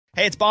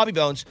Hey, it's Bobby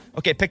Bones.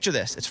 Okay, picture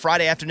this. It's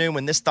Friday afternoon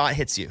when this thought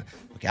hits you.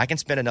 Okay, I can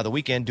spend another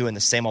weekend doing the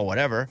same old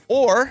whatever,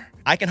 or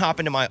I can hop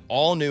into my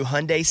all-new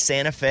Hyundai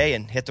Santa Fe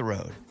and hit the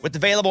road. With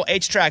available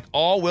H-Track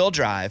all-wheel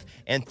drive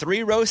and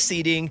 3-row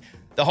seating,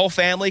 the whole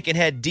family can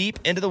head deep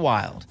into the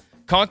wild.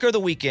 Conquer the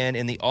weekend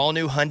in the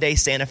all-new Hyundai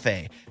Santa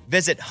Fe.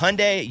 Visit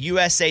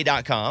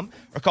HyundaiUSA.com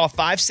or call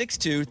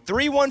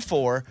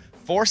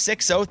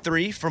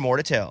 562-314-4603 for more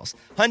details.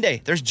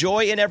 Hyundai, there's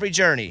joy in every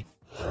journey.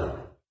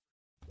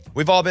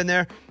 We've all been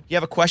there. You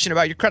have a question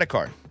about your credit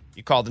card.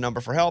 You call the number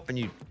for help and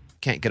you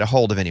can't get a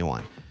hold of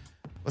anyone.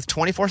 With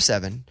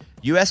 24/7,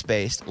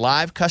 U.S.-based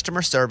live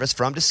customer service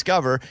from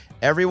Discover,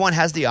 everyone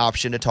has the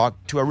option to talk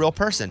to a real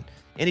person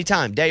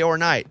anytime, day or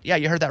night. Yeah,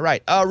 you heard that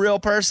right. A real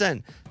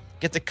person.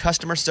 Get the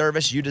customer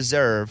service you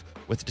deserve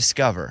with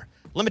Discover.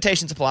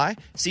 Limitations apply.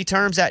 See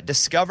terms at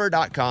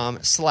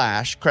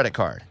discover.com/credit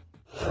card.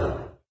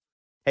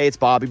 Hey, it's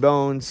Bobby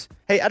Bones.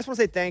 Hey, I just want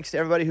to say thanks to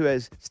everybody who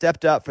has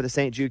stepped up for the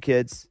St. Jude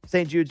kids.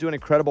 St. Jude's doing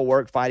incredible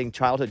work fighting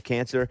childhood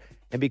cancer.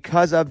 And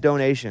because of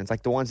donations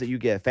like the ones that you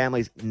give,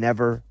 families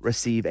never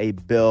receive a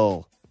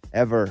bill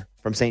ever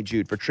from St.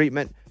 Jude for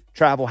treatment,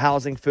 travel,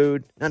 housing,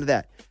 food, none of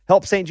that.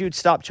 Help St. Jude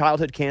stop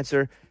childhood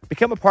cancer.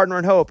 Become a partner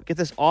in hope. Get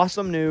this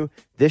awesome new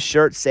This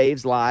Shirt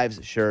Saves Lives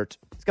shirt.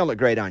 It's going to look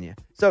great on you.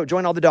 So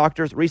join all the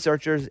doctors,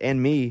 researchers,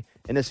 and me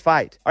in this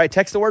fight. All right,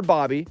 text the word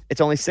Bobby.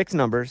 It's only 6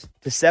 numbers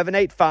to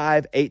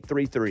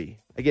 785-833.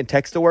 Again,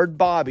 text the word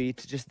Bobby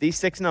to just these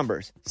 6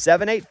 numbers,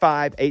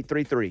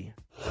 785-833.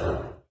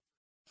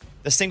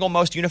 The single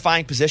most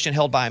unifying position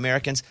held by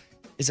Americans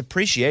is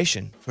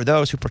appreciation for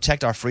those who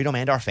protect our freedom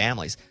and our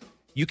families.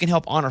 You can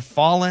help honor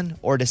fallen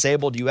or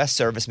disabled U.S.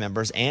 service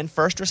members and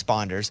first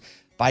responders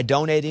by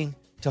donating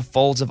to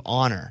Folds of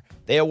Honor.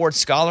 They award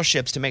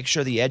scholarships to make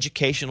sure the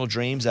educational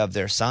dreams of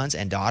their sons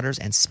and daughters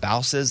and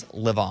spouses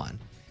live on.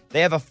 They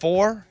have a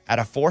 4 out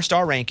of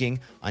 4-star ranking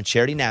on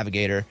Charity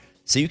Navigator,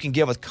 so you can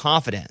give with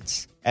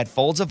confidence at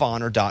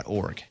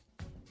foldsofhonor.org.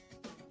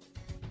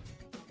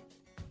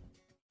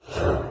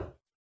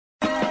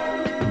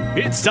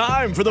 It's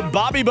time for the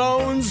Bobby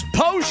Bones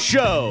Post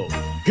Show.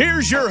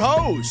 Here's your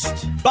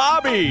host,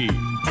 Bobby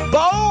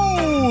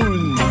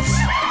Bones.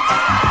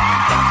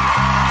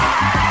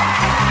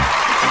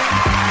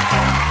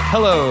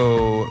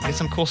 Hello. Get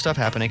some cool stuff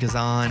happening because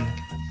on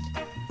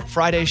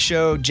Friday's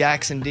show,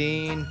 Jackson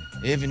Dean,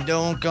 if you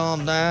don't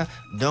come down,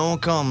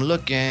 don't come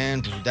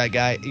looking. That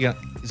guy,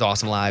 he's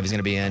awesome live. He's going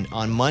to be in.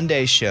 On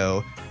Monday's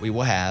show, we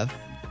will have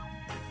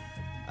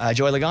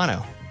Joey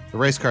Logano. The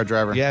race car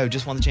driver. Yeah, who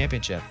just won the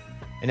championship.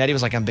 And Eddie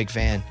was like, I'm a big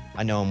fan.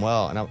 I know him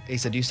well. And he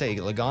said, do you say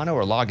Logano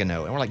or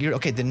Logano? And we're like, you're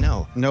okay, then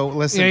no. No,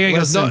 listen. Yeah, he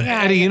goes, listen. no,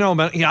 Eddie, you know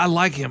about I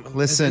like him.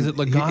 Listen. Is it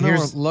Logano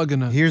or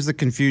Logano? Here's the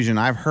confusion.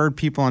 I've heard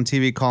people on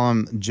TV call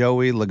him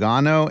Joey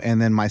Logano,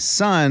 and then my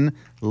son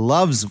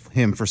loves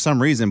him for some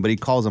reason, but he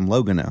calls him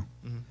Logano.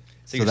 Mm-hmm.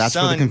 So that's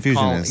where the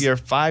confusion is. Your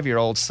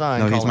 5-year-old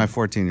son. No, he's my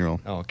 14-year-old.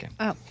 Oh, okay.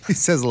 Oh. He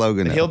says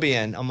Logano. But he'll be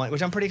in,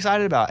 which I'm pretty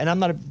excited about. And I'm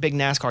not a big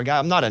NASCAR guy.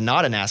 I'm not a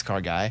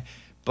NASCAR guy,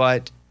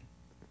 but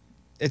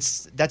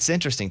that's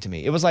interesting to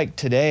me. It was like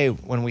today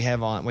when we had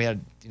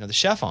the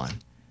chef on,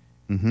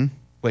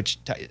 which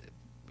that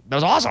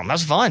was awesome. That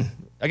was fun.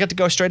 I got to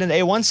go straight into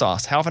A1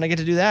 sauce. How often I get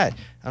to do that? I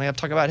only have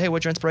to talk about, hey,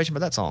 what's your inspiration for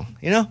that song?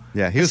 You know?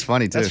 Yeah, he was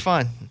funny too. That's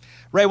fun.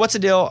 Ray, what's the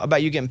deal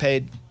about you getting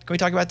paid? Can we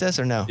talk about this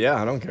or no?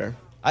 Yeah, I don't care.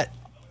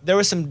 There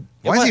was some.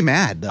 Why is he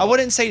mad, though? I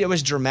wouldn't say it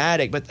was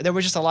dramatic, but there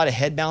was just a lot of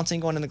head bouncing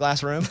going in the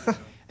glass room.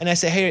 And I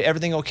say, hey,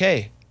 everything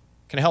okay?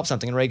 Can I help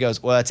something? And Ray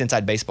goes, well, it's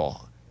inside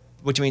baseball,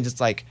 which means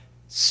it's like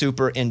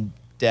super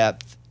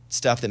in-depth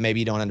stuff that maybe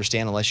you don't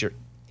understand unless you're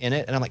in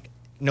it. And I'm like,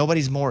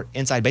 nobody's more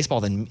inside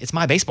baseball than it's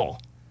my baseball.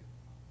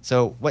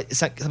 So what? Is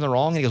that something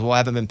wrong? And he goes, well, I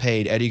haven't been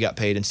paid. Eddie got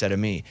paid instead of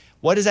me.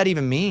 What does that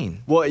even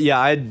mean? Well, yeah,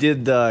 I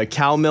did the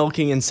cow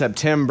milking in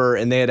September,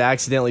 and they had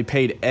accidentally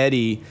paid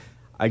Eddie.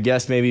 I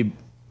guess maybe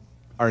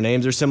our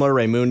names are similar,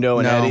 Raymundo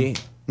and Eddie.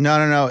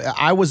 No.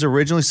 I was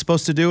originally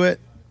supposed to do it,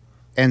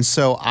 and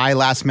so I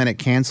last minute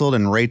canceled,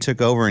 and Ray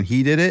took over, and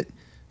he did it.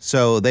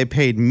 So they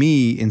paid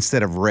me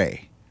instead of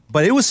Ray.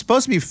 But it was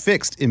supposed to be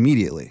fixed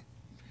immediately.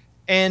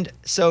 And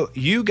so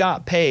you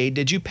got paid.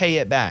 Did you pay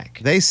it back?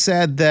 They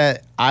said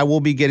that I will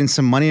be getting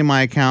some money in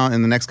my account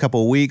in the next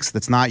couple of weeks.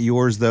 That's not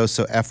yours, though,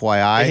 so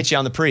FYI. They hit you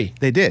on the pre.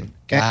 They did.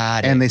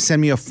 Got it. And they sent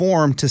me a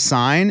form to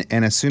sign,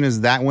 and as soon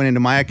as that went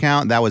into my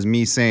account, that was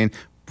me saying,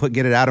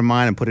 get it out of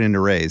mine and put it into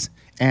Ray's.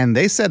 And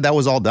they said that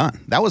was all done.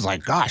 That was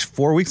like,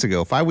 5 weeks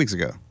ago.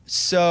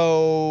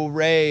 So,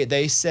 Ray,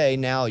 they say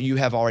now you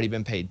have already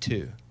been paid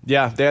too.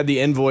 Yeah, they had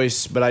the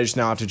invoice, but I just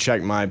now have to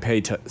check my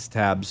pay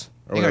tabs.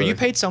 Hey, are you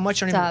paid so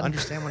much you don't even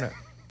understand what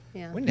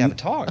Yeah. we didn't have a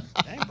talk.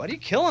 Dang, buddy,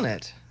 killing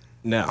it.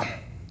 No.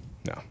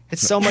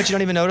 It's so much you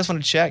don't even notice when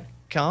a check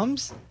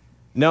comes.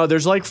 No,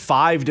 there's like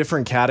 5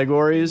 different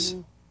categories.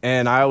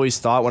 And I always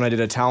thought when I did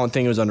a talent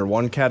thing, it was under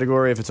one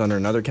category. If it's under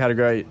another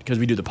category, because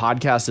we do the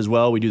podcast as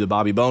well, we do the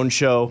Bobby Bones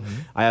Show.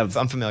 I'm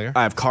familiar.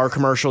 I have car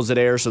commercials that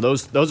air, so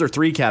those are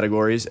 3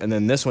 categories, and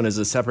then this one is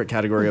a separate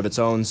category of its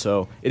own.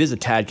 So it is a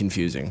tad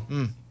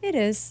confusing. It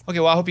is. Okay,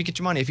 well, I hope you get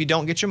your money. If you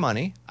don't get your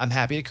money, I'm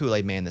happy to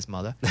Kool-Aid man this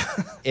mother.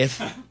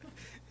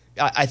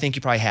 I think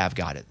you probably have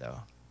got it though.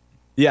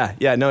 Yeah,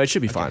 no, it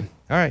should be fine.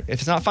 All right. If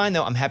it's not fine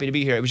though, I'm happy to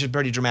be here. It was just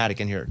pretty dramatic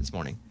in here this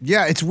morning.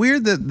 Yeah, it's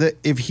weird that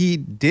if he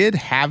did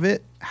have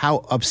it, how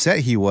upset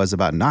he was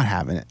about not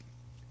having it.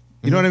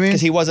 You know what I mean?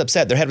 Because he was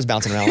upset. Their head was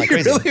bouncing around like He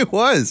crazy. really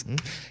was.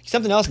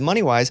 Something else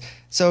money-wise.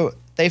 So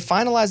they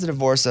finalized the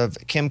divorce of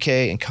Kim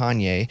K and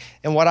Kanye.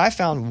 And what I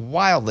found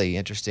wildly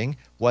interesting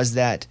was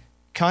that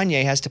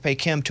Kanye has to pay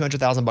Kim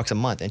 $200,000 a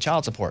month in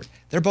child support.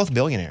 They're both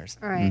billionaires.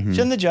 All right.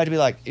 Shouldn't the judge be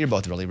like, "You're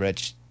both really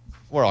rich.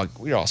 You're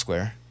all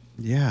square."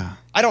 Yeah.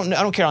 I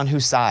don't care on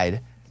whose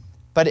side,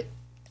 but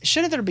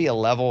shouldn't there be a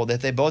level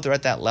that they both are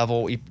at that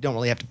level? You don't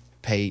really have to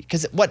pay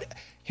because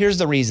here's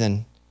the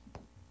reason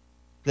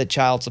that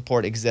child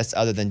support exists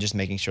other than just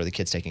making sure the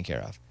kid's taken care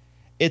of.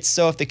 It's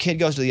so if the kid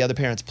goes to the other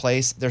parent's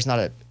place, there's not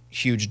a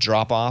huge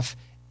drop off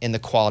in the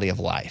quality of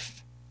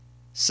life.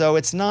 So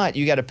it's not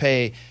you got to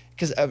pay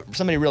because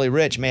somebody really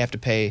rich may have to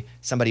pay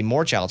somebody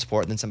more child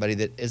support than somebody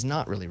that is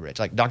not really rich.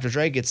 Like Dr.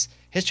 Dre gets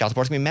his child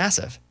support's gonna be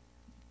massive.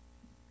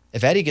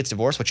 If Eddie gets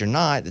divorced, which you're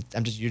not,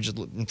 you're just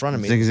in front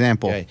of me. It's an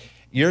example. Yeah,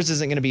 yours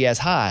isn't going to be as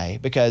high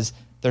because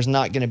there's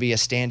not going to be a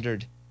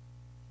standard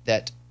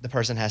that the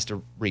person has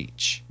to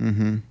reach.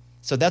 Mm-hmm.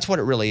 So that's what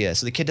it really is.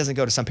 So the kid doesn't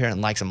go to some parent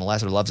and likes him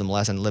less or loves him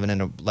less and living in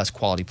a less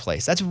quality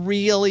place. That's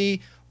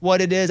really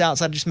what it is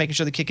outside of just making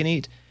sure the kid can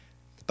eat.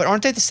 But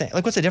aren't they the same?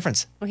 Like, what's the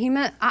difference?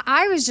 Well,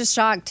 I was just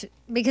shocked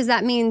because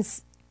that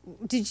means,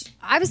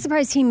 I was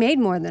surprised he made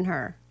more than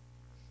her.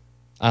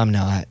 I'm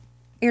not.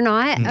 You're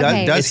not?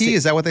 Okay. Does he?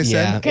 Is that what they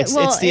said? Yeah. Okay, It's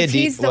the if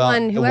he's the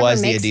one it whoever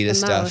was the makes Adidas the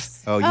stuff.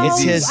 most. Oh,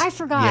 It's his. I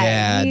forgot.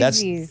 Yeah,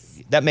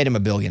 Yeezys. that made him a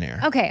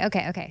billionaire.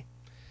 Okay.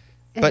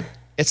 But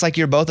it's like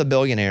you're both a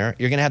billionaire.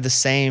 You're going to have the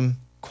same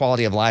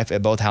quality of life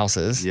at both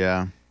houses.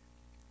 Yeah.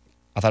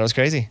 I thought it was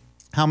crazy.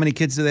 How many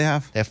kids do they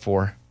have? They have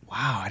 4.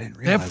 Wow, I didn't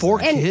realize They have 4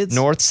 that. kids.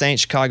 North Saint,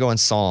 Chicago, and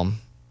Psalm.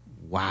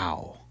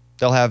 Wow.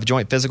 They'll have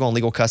joint physical and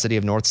legal custody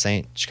of North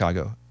Saint,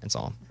 Chicago, and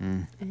Psalm.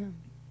 We've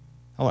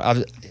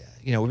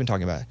been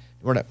talking about it.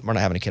 We're not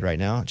having a kid right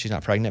now. She's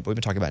not pregnant, but we've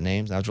been talking about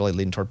names. I was really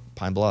leading toward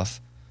Pine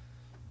Bluff.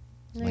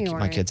 No, you My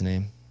weren't. kid's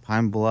name.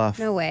 Pine Bluff.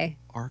 No way.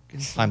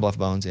 Arkansas. Pine Bluff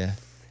Bones, yeah.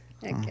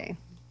 Okay.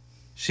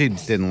 She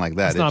didn't like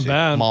that, That's did not she?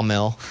 bad. Mall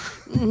Mill.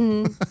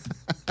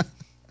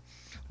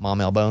 Mall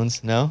Mill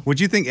Bones, no? Would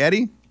you think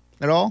Eddie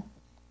at all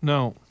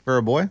No. for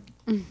a boy?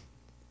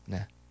 Nah.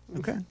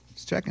 Okay,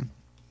 just checking.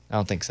 I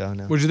don't think so,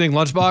 no. What'd you think,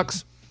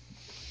 Lunchbox?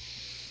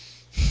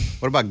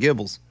 What about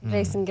Gibbles?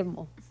 Jason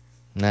Gibble.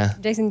 Nah.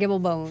 Jason Gibble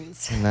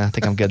Bones. Nah, I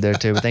think I'm good there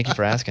too, but thank you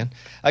for asking.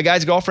 A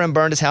guy's girlfriend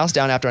burned his house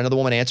down after another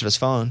woman answered his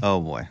phone. Oh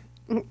boy.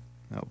 Oh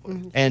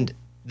boy. And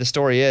the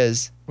story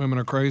is, Women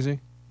are crazy.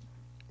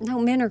 No,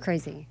 men are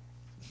crazy.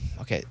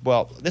 okay,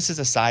 well, this is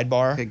a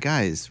sidebar, Okay,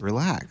 guys,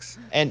 relax.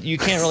 and you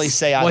can't really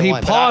say either Well, he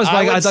one. but paused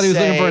like I would thought he was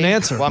looking for an say-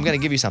 answer. Well, I'm going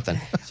to give you something.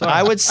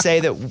 I would say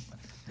that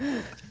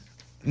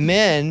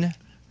men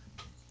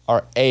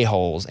are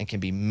a-holes and can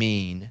be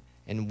mean,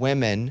 and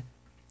women,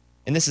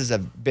 and this is a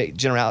big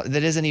generality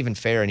that isn't even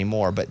fair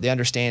anymore, but the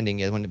understanding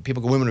is when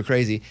people go, women are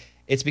crazy,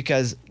 it's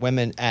because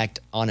women act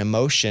on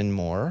emotion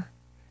more,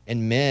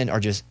 and men are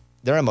just,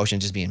 their emotion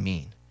just being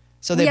mean.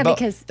 So they, Yeah, both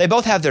because- they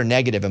both have their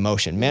negative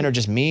emotion. Men are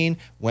just mean.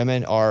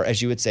 Women are,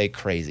 as you would say,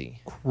 crazy.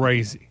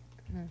 Crazy.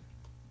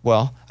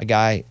 Well, a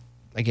guy,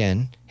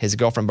 again, his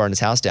girlfriend burned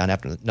his house down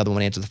after another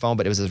woman answered the phone,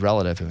 but it was his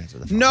relative who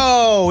answered the phone.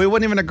 No, it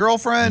wasn't even a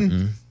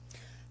girlfriend.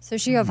 So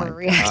she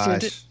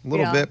overreacted. Gosh, a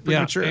little Yeah. bit Yeah,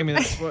 premature. Amy,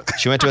 that's what.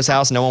 She went to his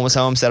house, no one was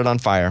home, set it on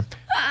fire.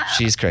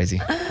 She's crazy.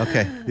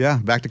 Okay, yeah,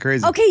 back to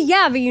crazy. Okay,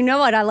 yeah, but you know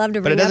what? I love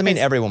to bring But it doesn't up mean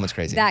is every woman's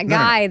crazy. that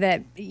guy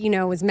that,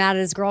 was mad at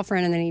his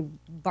girlfriend and then he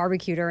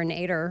barbecued her and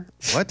ate her.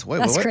 What? Wait,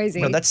 That's what?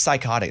 crazy. No, that's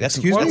psychotic. That's,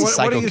 Excuse me? that's a What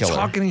psycho are you killer.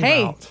 talking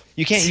Hey. about?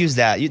 You can't use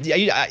that.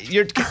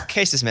 Your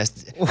case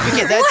dismissed. You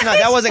can't,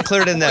 that wasn't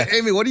cleared in the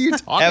Amy, what are you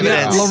talking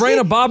evidence. about?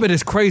 Lorena Bobbitt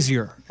is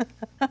crazier.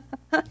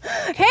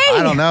 Hey! I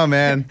don't know,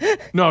 man.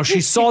 No,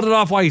 she sawed it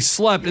off while he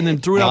slept and then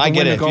threw it No, out the I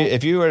get window. it.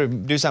 If you were to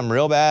do something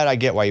real bad, I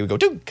get why you would go,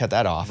 dude, cut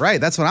that off. Right,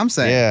 that's what I'm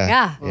saying.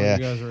 Yeah. Yeah. Yeah.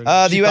 you guys are-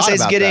 The She USA thought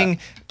is about getting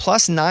that.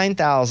 plus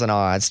 9,000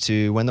 odds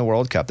to win the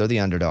World Cup. They're the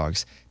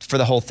underdogs for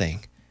the whole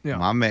thing. Yeah.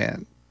 My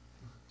man.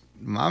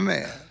 My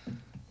man.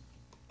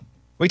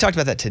 We talked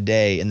about that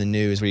today in the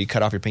news where you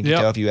cut off your pinky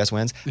Yep. toe if U.S.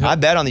 wins. Yep. I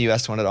bet on the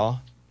U.S. to win it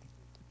all.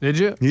 Did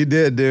you? He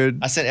did, dude.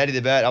 I sent Eddie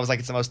the bet. I was like,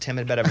 it's the most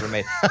timid bet I've ever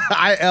made.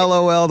 I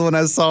LOL'd when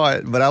I saw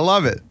it, but I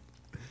love it.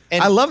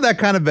 And I love that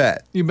kind of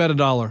bet. You bet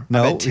 $1.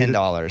 No, I bet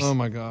 $10. Oh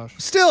my gosh.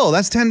 Still,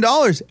 that's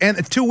 $10.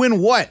 And to win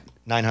what?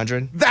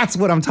 900 That's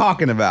what I'm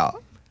talking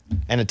about.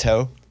 and a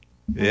toe.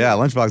 Yeah,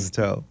 Lunchbox's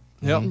toe.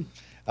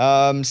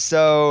 Yep.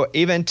 So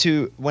even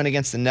to win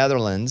against the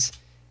Netherlands,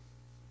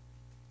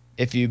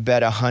 if you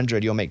bet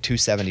 100, you'll make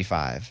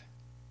 275.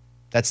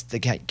 That's the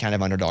kind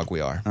of underdog we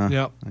are.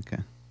 Yep. Okay.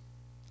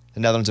 The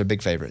Netherlands are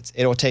big favorites.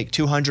 It'll take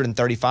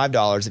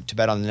 $235 to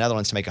bet on the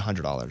Netherlands to make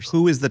 $100.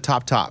 Who is the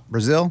top?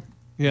 Brazil?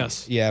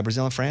 Yes. Yeah,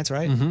 Brazil and France,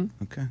 right?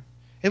 Okay.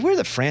 It's weird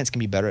that France can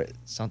be better at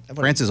something.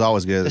 France is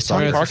always good. Does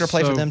Tony France Parker is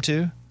play for so- them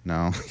too?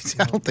 No,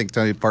 I don't think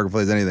Tony Parker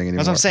plays anything anymore.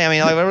 That's what I'm saying. I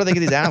mean, like, where do they get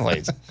these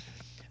athletes?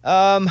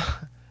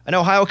 An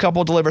Ohio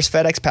couple delivers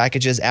FedEx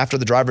packages after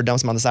the driver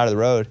dumps them on the side of the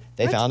road.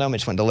 They found them and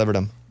just went and delivered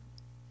them.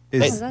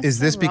 Is, that's is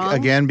this so wrong.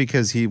 again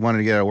because he wanted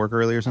to get out of work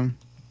early or something?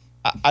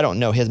 I don't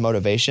know his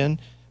motivation,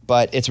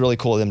 but it's really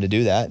cool of them to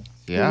do that.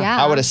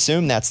 Yeah. I would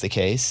assume that's the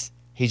case.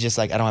 He's just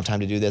like, I don't have time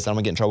to do this. I'm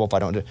going to get in trouble if I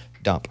don't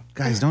dump.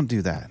 Guys, don't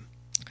do that.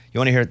 You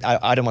want to hear?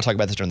 I didn't want to talk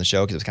about this during the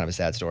show because it was kind of a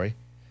sad story.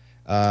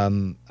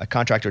 A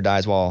contractor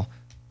dies while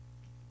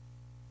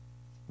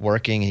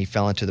working and he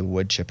fell into the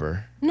wood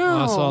chipper.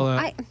 No. I saw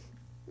that.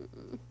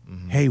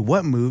 Hey,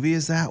 what movie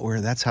is that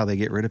where that's how they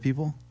get rid of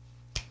people?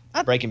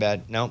 Breaking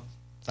Bad. No,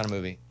 it's not a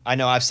movie. I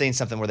know I've seen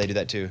something where they do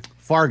that too.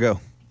 Fargo.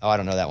 Oh, I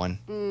don't know that one.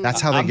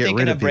 That's how they I'm get thinking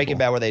rid of of Breaking people.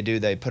 Bad where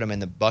they put them in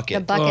the bucket.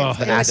 The buckets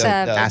with acid-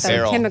 the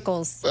barrel.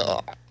 chemicals.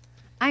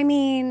 I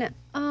mean,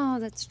 oh,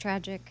 that's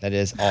tragic. That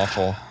is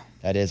awful.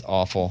 That is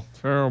awful.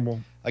 Terrible.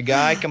 A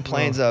guy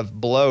complains of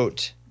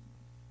bloat.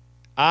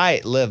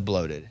 I live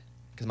bloated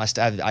because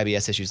I have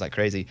IBS issues like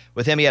crazy.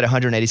 With him, he had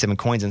 187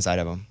 coins inside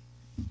of him.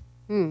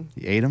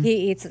 He ate them?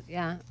 He eats,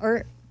 yeah.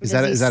 Or Is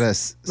does that he, a No,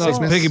 it's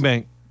sickness? piggy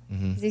bank.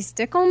 Does he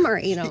stick them or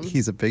eat them?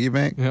 He's a piggy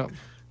bank? Yep.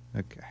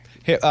 Okay.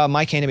 Here,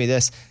 Mike handed me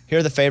this. Here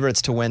are the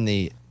favorites to win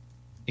the.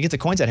 You get the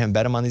coins at him.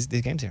 Bet him on these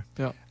games here.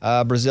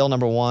 Yep. Brazil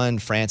number 1,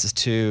 France is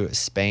 2,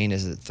 Spain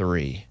is at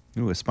 3.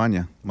 Ooh,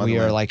 España. We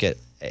are like at.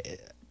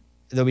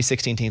 There'll be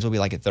 16 teams. We'll be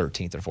like at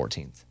 13th or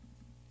 14th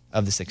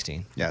of the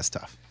 16. Yeah, it's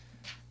tough.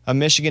 A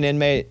Michigan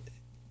inmate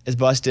is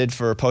busted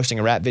for posting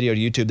a rap video to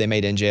YouTube they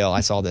made in jail. I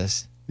saw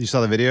this. You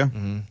saw the video?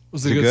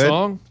 Was Is it a it good good?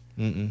 song?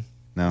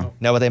 No.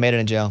 No, but they made it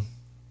in jail.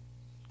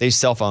 They use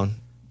cell phone.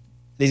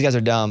 These guys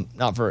are dumb,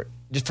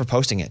 just for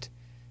posting it.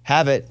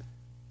 Have it,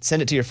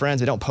 send it to your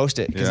friends, but don't post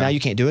it because Yeah. now you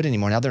can't do it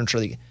anymore. Now they're in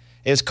trouble.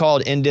 It was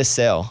called In This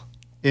Cell.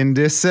 In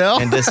this cell?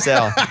 In This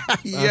Cell.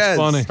 Yes.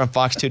 funny. From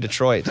Fox 2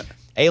 Detroit.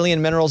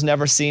 Alien minerals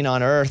never seen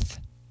on Earth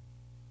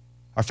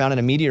are found in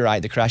a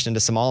meteorite that crashed into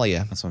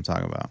Somalia. That's what I'm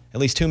talking about. At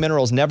least 2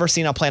 minerals never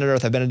seen on planet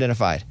Earth have been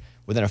identified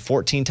within a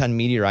 14-ton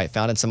meteorite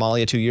found in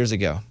Somalia 2 years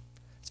ago.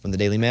 It's from the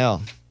Daily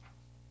Mail.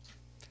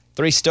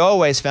 3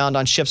 stowaways found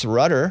on ship's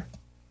rudder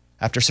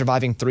after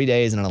surviving 3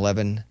 days in an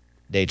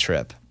 11-day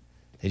trip.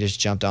 They just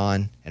jumped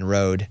on and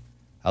rowed.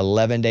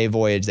 11-day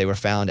voyage. They were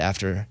found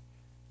after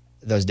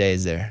those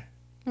days there.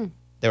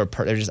 They were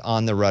just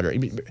on the rudder.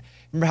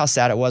 Remember how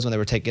sad it was when they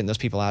were taking those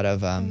people out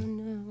of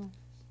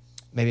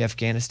maybe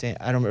Afghanistan?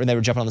 I don't remember. When they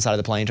were jumping on the side of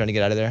the plane trying to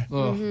get out of there.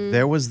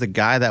 There was the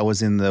guy that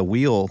was in the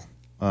wheel,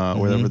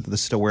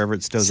 wherever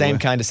it stows Same away.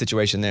 kind of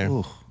situation there,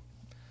 Ooh.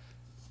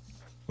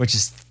 which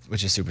is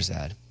super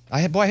sad. I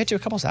hit you a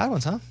couple sad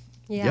ones, huh?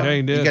 Yeah. Yeah,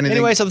 you did. got anything-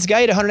 Anyway, so this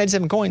guy ate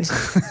 187 coins.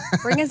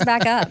 Bring us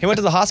back up. He went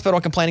to the hospital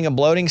complaining of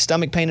bloating,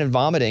 stomach pain, and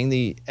vomiting.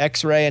 The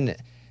X-ray and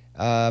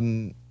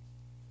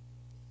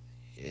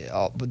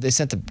they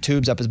sent the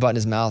tubes up his butt and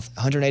his mouth.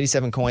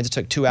 187 coins. It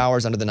took 2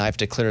 hours under the knife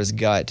to clear his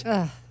gut.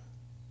 Ugh.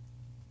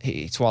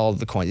 He swallowed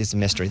the coins. It's a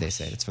mystery, they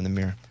say. It's from the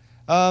Mirror.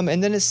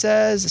 And then it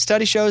says, a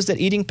study shows that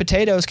eating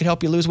potatoes can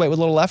help you lose weight with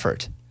little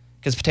effort.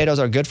 Because potatoes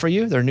are good for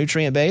you. They're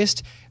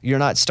nutrient-based. You're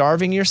not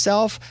starving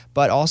yourself,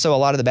 but also a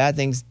lot of the bad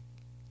things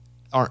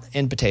aren't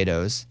in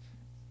potatoes.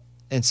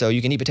 And so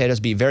you can eat potatoes,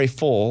 be very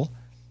fuller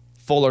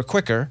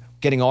quicker,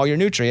 getting all your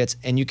nutrients,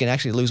 and you can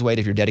actually lose weight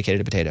if you're dedicated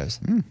to potatoes.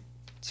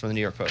 It's from the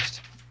New York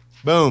Post.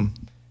 Boom.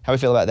 How we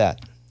feel about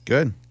that?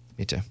 Good.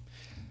 Me too.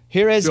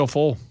 Here is Feel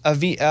full. a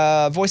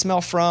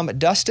voicemail from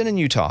Dustin in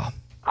Utah.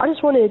 I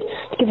just wanted to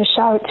give a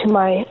shout out to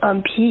my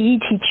PE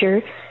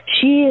teacher.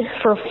 She,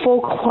 for a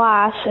full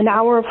class, an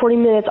hour and 40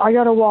 minutes, I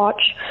got to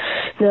watch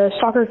the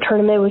soccer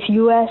tournament with the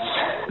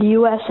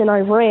U.S. and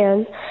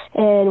Iran,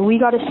 and we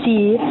got to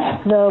see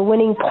the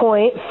winning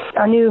point.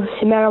 I knew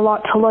it meant a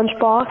lot to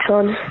Lunchbox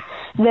on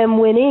them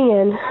winning,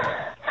 and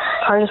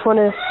I just want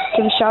to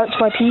give a shout out to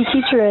my PE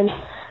teacher, and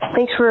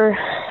thanks for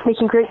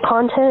making great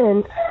content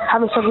and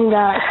having something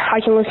that I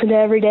can listen to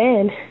every day,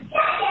 and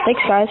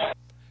thanks, guys.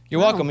 You're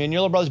welcome. And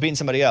your little brother's beating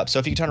somebody up. So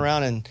if you can turn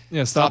around and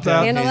Yeah, stop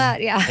that. Handle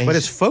that, yeah. But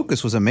his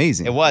focus was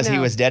amazing. It was. He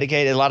No. was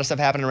dedicated. A lot of stuff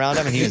happening around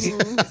him, and he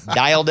was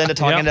dialed into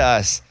talking Yep. to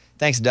us.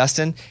 Thanks,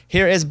 Dustin.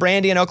 Here is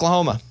Brandy in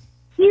Oklahoma.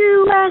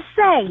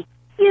 USA,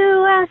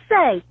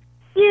 USA,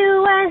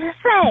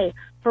 USA.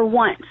 For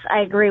once, I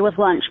agree with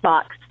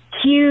Lunchbox.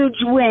 Huge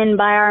win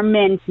by our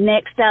men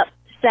next up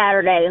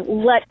Saturday.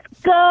 Let's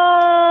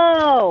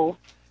go!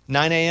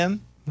 9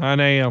 a.m. 9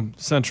 a.m.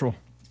 Central.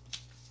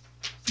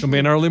 It's going to be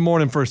an early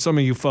morning for some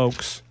of you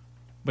folks,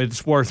 but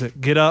it's worth it.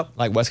 Get up.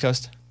 Like West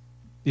Coast.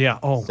 Yeah.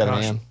 Oh, 7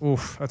 gosh. a.m..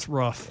 Oof, that's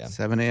rough.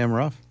 7 a.m.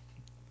 rough.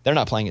 They're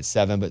not playing at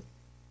 7, but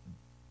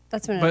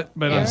That's when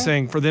But I'm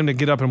saying for them to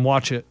get up and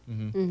watch it.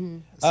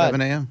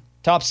 7 a.m.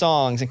 top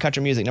songs in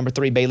country music. Number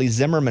 3, Bailey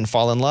Zimmerman,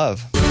 Fall in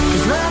Love.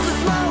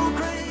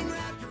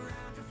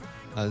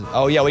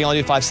 Oh, yeah, we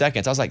only do 5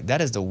 seconds. I was like,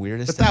 that is the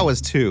weirdest But thing. that was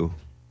 2.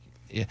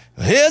 Yeah.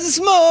 Here's the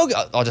smoke.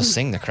 I'll just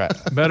sing the crap.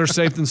 Better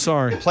safe than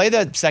sorry. Play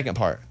the second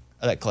part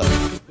of that clip.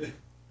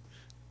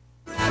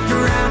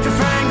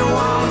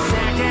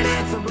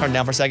 Turn it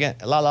down for a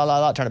second. La, la, la,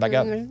 la. Turn it back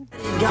up. Back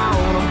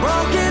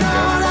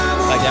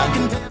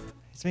down.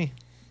 It's me.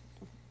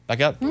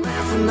 Back up. All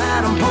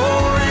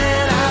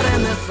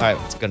right,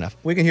 it's good enough.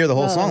 We can hear the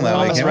whole song that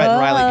way. Thomas can't we? Rhett and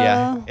Riley,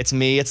 yeah. It's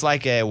me. It's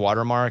like a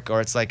watermark,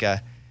 or it's like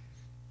a...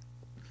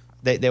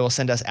 They will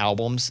send us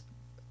albums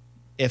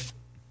if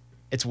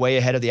it's way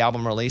ahead of the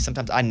album release.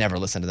 Sometimes I never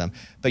listen to them.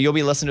 But you'll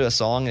be listening to a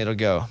song, and it'll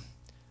go,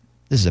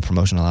 this is a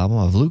promotional album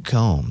of Luke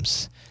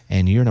Combs,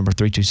 and year number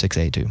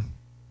 32682.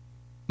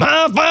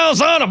 My foul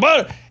son of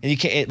butter. And you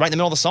can't, right in the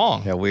middle of the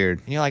song. Yeah, weird.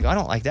 And you're like, I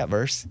don't like that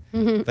verse.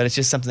 But it's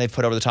just something they've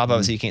put over the top of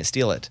it so you can't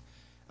steal it.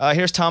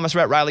 Here's Thomas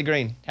Rhett, Riley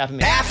Green. Half of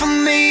me. Half of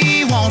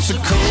me wants to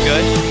cool.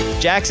 Good.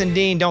 Jackson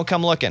Dean, Don't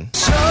Come Looking.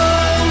 So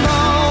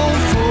long,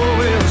 4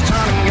 wheels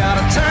turning,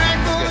 gotta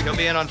tangle. Good. He'll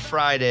be in on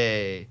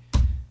Friday.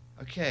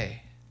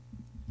 Okay.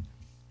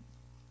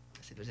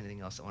 Let's see if there's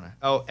anything else I want to.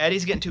 Oh,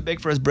 Eddie's getting too big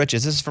for his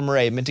britches. This is from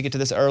Ray. Meant to get to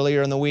this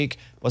earlier in the week.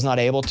 Was not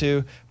able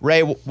to.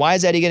 Ray, why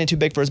is Eddie getting too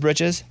big for his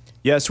britches?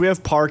 Yes, we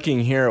have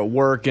parking here at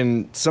work,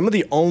 and some of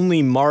the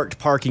only marked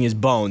parking is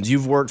Bones.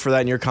 You've worked for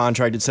that in your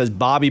contract. It says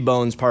Bobby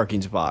Bones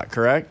parking spot,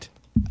 correct?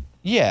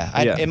 Yeah.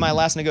 Yeah. In my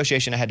last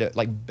negotiation, I had to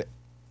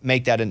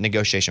make that a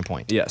negotiation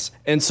point. Yes.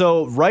 And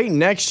so right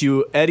next to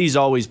you, Eddie's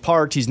always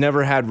parked. He's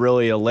never had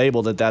really a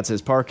label that that's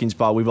his parking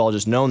spot. We've all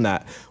just known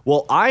that.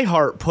 Well,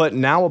 iHeart put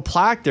now a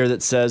plaque there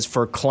that says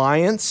for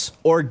clients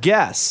or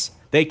guests,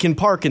 they can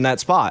park in that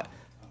spot.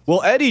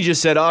 Well, Eddie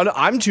just said,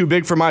 I'm too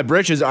big for my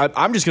britches.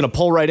 I'm just going to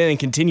pull right in and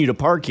continue to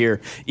park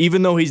here,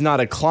 even though he's not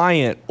a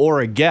client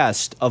or a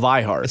guest of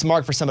iHeart. It's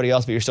marked for somebody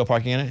else, but you're still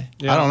parking in it?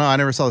 I don't know. I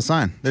never saw the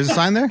sign. There's a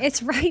sign there?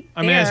 It's right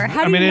I mean, there. it's,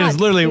 How I do mean, you it not is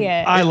literally see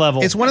it? eye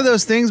level. It's one of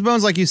those things,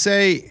 Bones, like you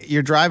say,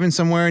 you're driving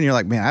somewhere and you're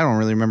like, man, I don't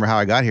really remember how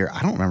I got here.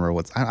 I don't remember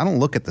I don't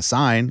look at the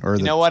sign or the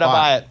You know what?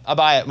 spot. I'll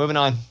buy it. Moving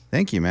on.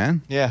 Thank you,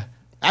 man. Yeah.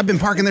 I've been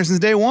parking there since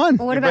day one.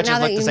 Well, what Your about now britches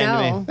that look the you same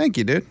to me. know? Thank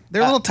you, dude.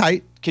 They're a little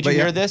tight. Could but you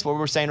yeah, hear this, what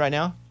we're saying right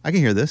now? I can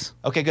hear this.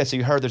 Okay, good. So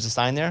you heard there's a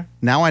sign there?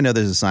 Now I know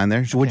there's a sign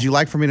there. Would you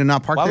like for me to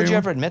not park Why there would you anymore?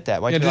 ever admit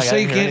that? Why'd yeah, you be just like, I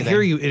say you didn't can't hear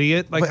anything? you,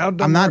 idiot. Like, But how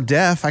dumb I'm not are-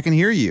 deaf. I can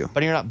hear you.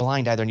 But you're not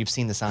blind either, and you've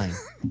seen the sign.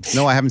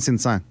 No, I haven't seen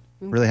the sign.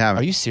 Really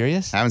haven't. Are you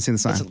serious? I haven't seen the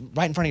sign. It's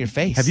right in front of your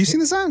face. Have you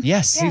seen the sign?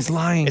 Yes. He's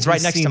lying. It's right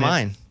He's next to seen it.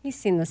 mine. He's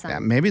seen the sign. Yeah,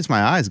 maybe it's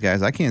my eyes,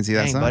 guys. I can't see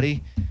that Dang, sign.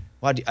 buddy.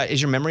 Wow,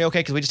 is your memory okay?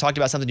 Because we just talked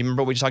about something. Do you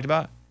remember what we just talked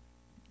about?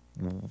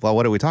 Well,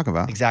 what did we talk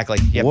about? Exactly.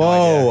 You have no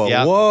Whoa, idea.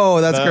 Yep.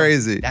 whoa, that's Boom.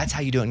 crazy. That's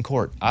how you do it in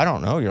court. I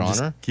don't know, Your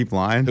Honor. Keep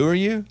lying. Who are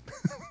you?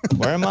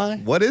 Where am I?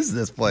 What is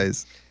this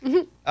place? Ray,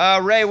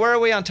 where are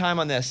we on time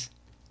on this?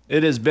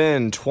 It has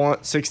been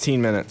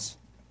 16 minutes.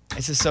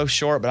 This is so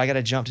short, but I got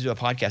to jump to do a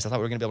podcast. I thought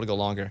we were going to be able to go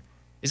longer.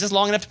 Is this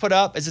long enough to put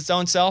up as its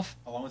own self?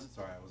 How long was it?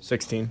 Sorry, I was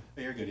 16.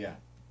 But you're good, yeah.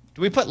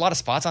 Do we put a lot of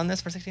spots on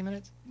this for 16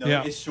 minutes? No,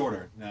 Yeah. it's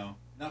shorter. No,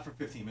 not for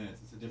 15 minutes.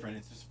 It's a different.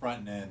 It's just front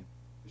and end.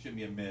 It shouldn't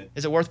be a mid.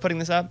 Is it worth putting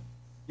this up?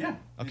 Yeah.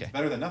 Okay. It's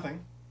better than nothing.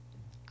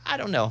 I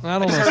don't know. I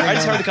don't know. I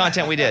just heard the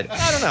content we did.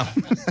 I don't know.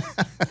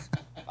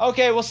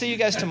 Okay, we'll see you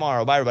guys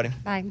tomorrow. Bye, everybody.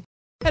 Bye.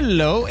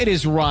 Hello, it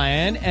is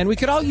Ryan, and we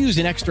could all use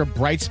an extra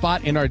bright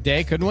spot in our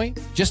day, couldn't we?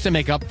 Just to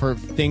make up for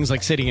things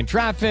like sitting in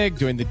traffic,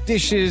 doing the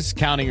dishes,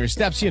 counting your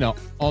steps,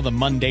 all the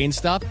mundane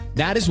stuff.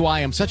 That is why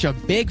I'm such a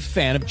big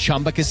fan of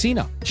Chumba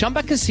Casino.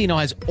 Chumba Casino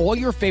has all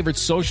your favorite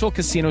social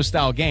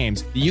casino-style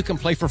games that you can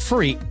play for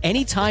free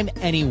anytime,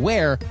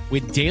 anywhere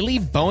with daily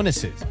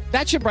bonuses.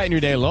 That should brighten your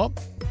day a little.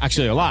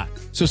 Actually, a lot.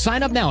 So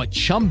sign up now at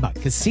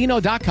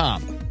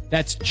ChumbaCasino.com.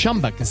 That's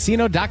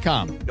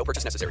ChumbaCasino.com. No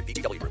purchase necessary.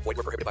 VGW Group. Void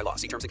where prohibited by law.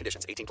 See terms and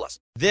conditions. 18+.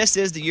 This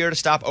is the year to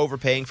stop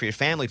overpaying for your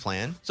family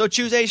plan. So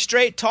choose a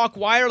Straight Talk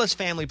Wireless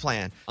family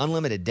plan.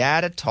 Unlimited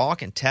data,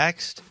 talk, and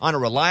text on a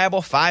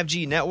reliable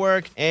 5G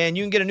network. And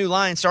you can get a new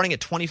line starting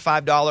at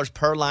 $25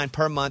 per line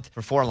per month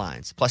for 4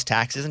 lines, plus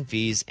taxes and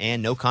fees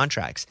and no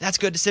contracts. That's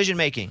good decision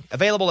making.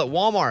 Available at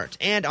Walmart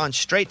and on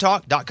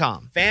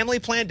straighttalk.com. Family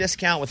plan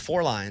discount with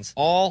 4 lines,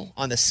 all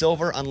on the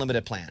Silver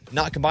Unlimited plan.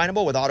 Not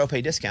combinable with auto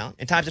pay discount.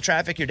 In times of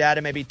traffic, your data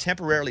may be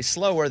temporarily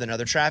slower than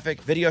other traffic.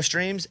 Video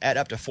streams at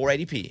up to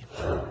 480p.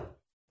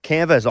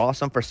 Canva is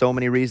awesome for so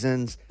many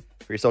reasons,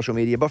 for your social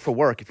media, but for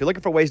work. If you're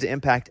looking for ways to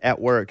impact at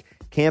work,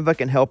 Canva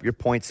can help your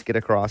points get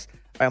across.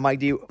 All right,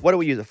 Mike, what do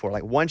we use it for?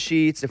 Like one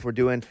sheets, if we're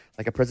doing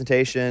like a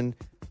presentation,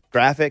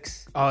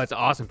 graphics? Oh, it's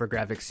awesome for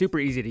graphics. Super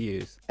easy to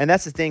use. And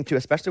that's the thing, too,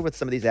 especially with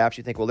some of these apps,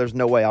 you think, well, there's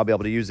no way I'll be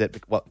able to use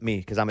it, well, me,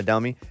 because I'm a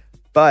dummy.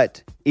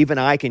 But even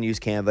I can use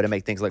Canva to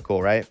make things look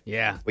cool, right?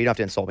 Yeah. Well, you don't have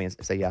to insult me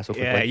and say yeah so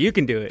quickly. Yeah, you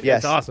can do it.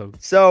 Yes. It's awesome.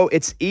 So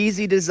it's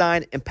easy to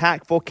design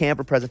impactful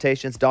Canva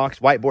presentations, docs,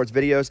 whiteboards,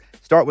 videos.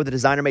 Start with a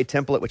designer-made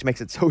template, which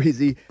makes it so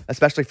easy,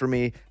 especially for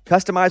me.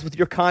 Customize with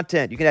your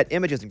content. You can add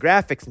images and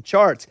graphics and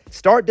charts.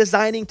 Start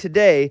designing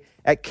today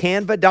at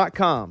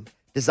canva.com.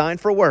 Design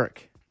for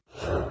work.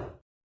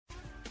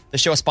 The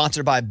show is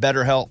sponsored by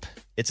BetterHelp.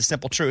 It's a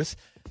simple truth.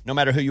 No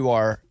matter who you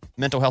are,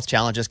 mental health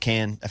challenges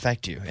can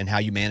affect you, and how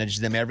you manage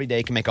them every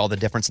day can make all the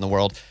difference in the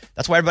world.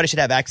 That's why everybody should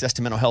have access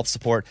to mental health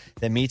support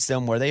that meets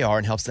them where they are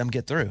and helps them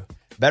get through.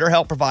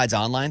 BetterHelp provides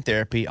online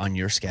therapy on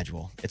your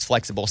schedule. It's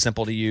flexible,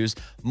 simple to use,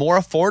 more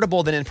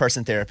affordable than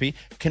in-person therapy.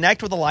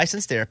 Connect with a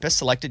licensed therapist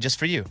selected just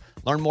for you.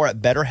 Learn more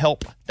at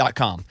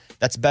BetterHelp.com.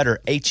 That's better,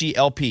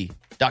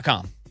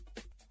 HELP.com.